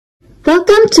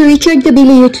Welcome to Richard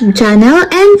Cabile YouTube channel,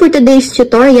 and for today's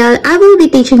tutorial, I will be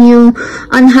teaching you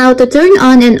on how to turn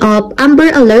on and off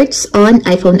Amber Alerts on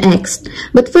iPhone X.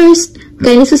 But first,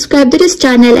 kindly subscribe to this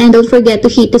channel and don't forget to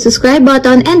hit the subscribe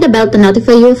button and the bell to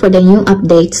notify you for the new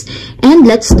updates. And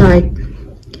let's start.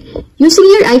 Using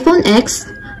your iPhone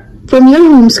X, from your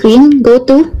home screen, go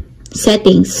to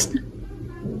Settings.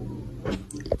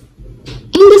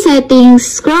 In the settings,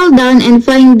 scroll down and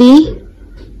find the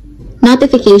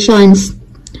Notifications.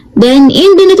 Then in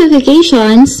the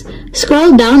notifications,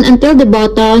 scroll down until the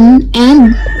bottom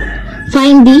and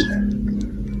find the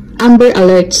Amber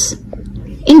Alerts.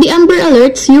 In the Amber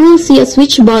Alerts, you will see a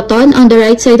switch button on the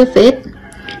right side of it.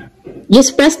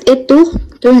 Just press it to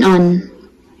turn on.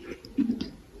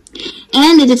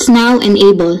 And it is now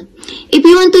enabled. If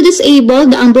you want to disable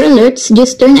the Amber Alerts,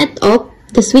 just turn it off,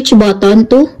 the switch button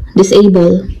to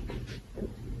disable.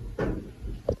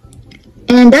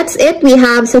 And that's it. We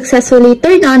have successfully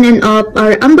turned on and off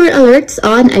our Amber Alerts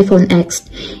on iPhone X.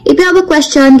 If you have a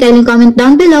question, kindly comment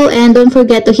down below and don't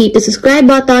forget to hit the subscribe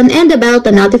button and the bell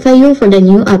to notify you for the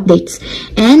new updates.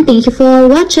 And thank you for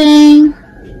watching.